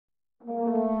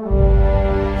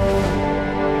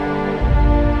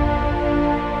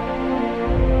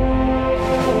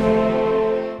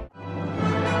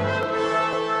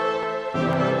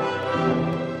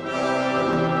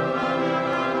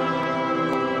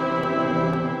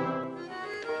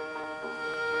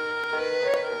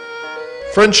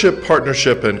Friendship,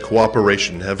 partnership, and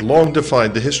cooperation have long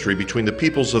defined the history between the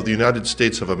peoples of the United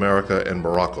States of America and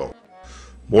Morocco.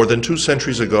 More than 2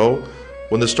 centuries ago,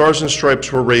 when the Stars and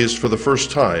Stripes were raised for the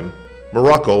first time,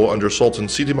 Morocco, under Sultan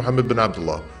Sidi Mohammed bin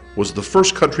Abdullah, was the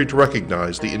first country to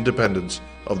recognize the independence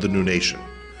of the new nation.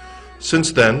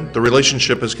 Since then, the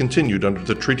relationship has continued under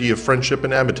the Treaty of Friendship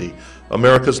and Amity,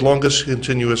 America's longest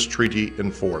continuous treaty in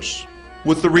force.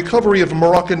 With the recovery of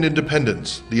Moroccan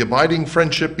independence, the abiding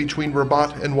friendship between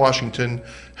Rabat and Washington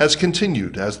has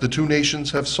continued as the two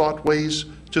nations have sought ways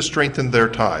to strengthen their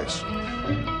ties.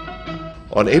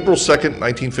 On April 2,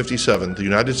 1957, the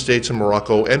United States and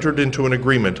Morocco entered into an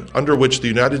agreement under which the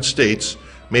United States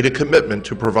made a commitment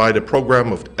to provide a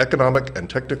program of economic and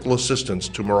technical assistance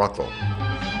to Morocco.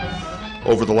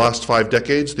 Over the last 5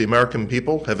 decades, the American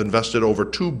people have invested over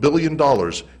 $2 billion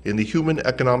in the human,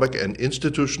 economic, and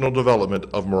institutional development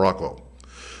of Morocco.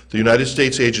 The United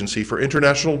States Agency for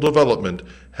International Development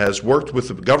has worked with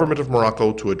the government of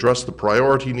Morocco to address the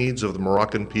priority needs of the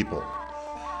Moroccan people.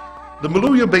 The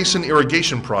Malouya Basin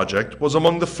Irrigation Project was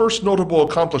among the first notable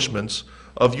accomplishments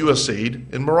of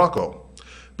USAID in Morocco.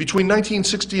 Between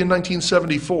 1960 and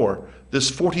 1974, this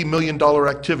 $40 million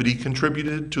activity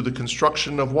contributed to the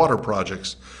construction of water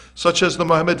projects, such as the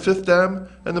Mohammed V Dam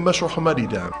and the Mesr Hamadi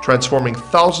Dam, transforming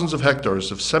thousands of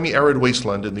hectares of semi-arid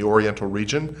wasteland in the Oriental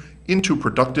region into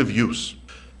productive use.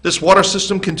 This water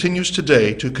system continues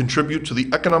today to contribute to the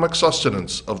economic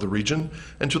sustenance of the region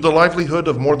and to the livelihood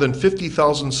of more than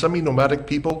 50,000 semi-nomadic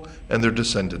people and their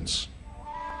descendants.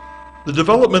 The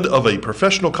development of a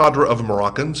professional cadre of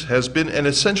Moroccans has been an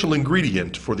essential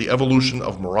ingredient for the evolution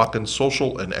of Moroccan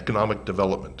social and economic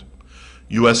development.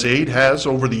 USAID has,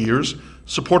 over the years,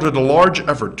 supported a large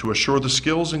effort to assure the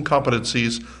skills and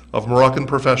competencies of Moroccan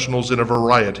professionals in a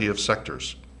variety of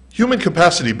sectors. Human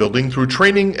capacity building through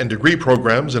training and degree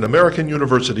programs in American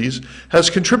universities has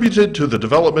contributed to the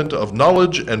development of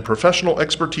knowledge and professional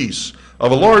expertise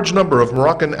of a large number of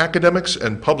Moroccan academics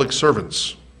and public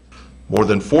servants. More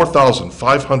than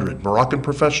 4,500 Moroccan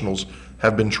professionals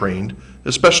have been trained,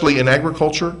 especially in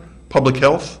agriculture, public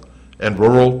health, and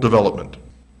rural development.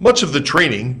 Much of the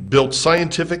training built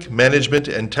scientific, management,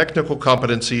 and technical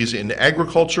competencies in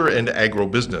agriculture and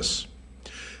agrobusiness.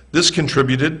 This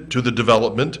contributed to the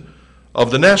development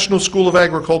of the National School of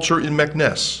Agriculture in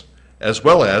Meknes, as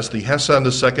well as the Hassan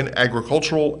II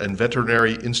Agricultural and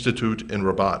Veterinary Institute in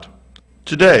Rabat.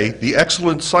 Today, the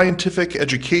excellent scientific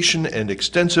education and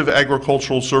extensive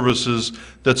agricultural services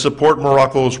that support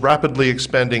Morocco's rapidly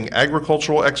expanding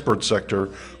agricultural export sector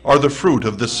are the fruit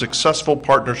of this successful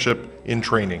partnership in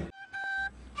training.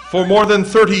 For more than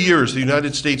 30 years, the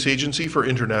United States Agency for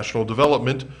International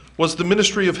Development was the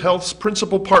Ministry of Health's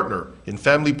principal partner in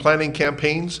family planning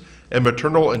campaigns and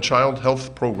maternal and child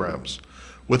health programs.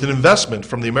 With an investment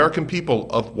from the American people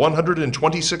of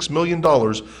 $126 million,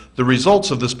 the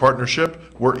results of this partnership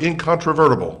were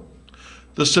incontrovertible.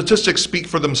 The statistics speak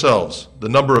for themselves. The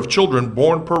number of children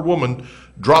born per woman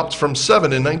dropped from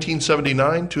 7 in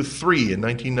 1979 to 3 in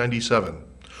 1997.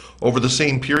 Over the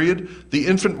same period, the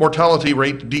infant mortality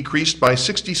rate decreased by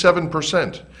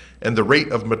 67%, and the rate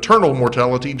of maternal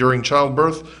mortality during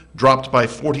childbirth dropped by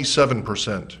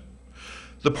 47%.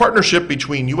 The partnership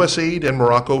between USAID and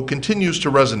Morocco continues to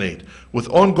resonate with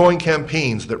ongoing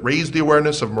campaigns that raise the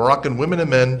awareness of Moroccan women and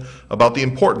men about the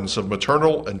importance of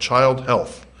maternal and child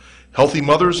health. Healthy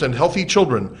mothers and healthy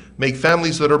children make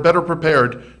families that are better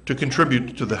prepared to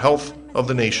contribute to the health of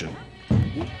the nation.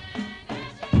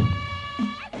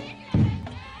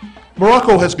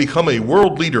 Morocco has become a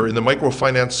world leader in the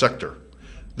microfinance sector.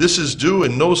 This is due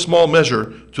in no small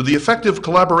measure to the effective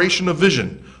collaboration of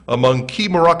vision among key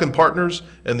Moroccan partners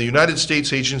and the United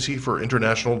States Agency for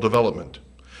International Development.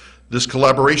 This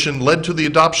collaboration led to the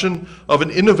adoption of an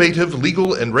innovative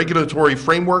legal and regulatory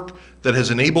framework that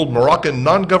has enabled Moroccan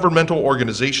non-governmental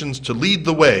organizations to lead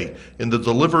the way in the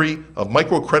delivery of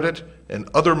microcredit and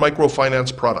other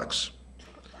microfinance products.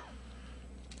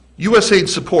 USAID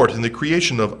support in the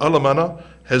creation of Al Amana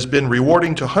has been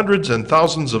rewarding to hundreds and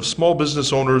thousands of small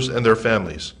business owners and their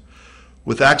families.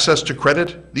 With access to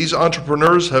credit, these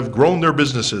entrepreneurs have grown their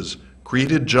businesses,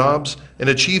 created jobs, and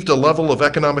achieved a level of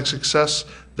economic success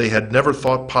they had never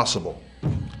thought possible.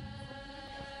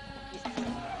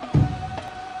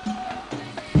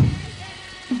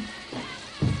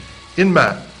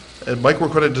 INMAT, a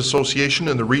microcredit association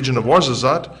in the region of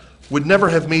Ouarzazate, would never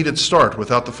have made its start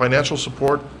without the financial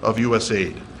support of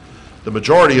USAID. The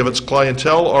majority of its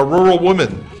clientele are rural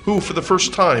women who, for the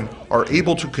first time, are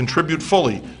able to contribute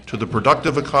fully to the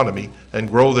productive economy and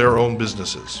grow their own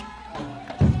businesses.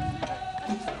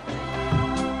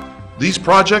 These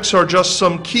projects are just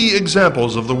some key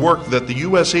examples of the work that the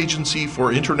U.S. Agency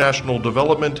for International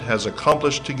Development has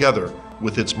accomplished together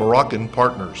with its Moroccan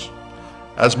partners.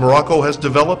 As Morocco has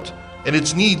developed and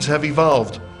its needs have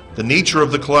evolved, the nature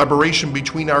of the collaboration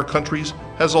between our countries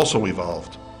has also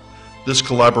evolved. This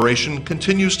collaboration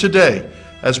continues today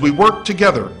as we work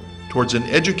together towards an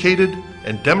educated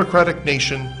and democratic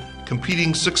nation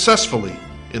competing successfully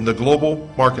in the global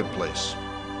marketplace.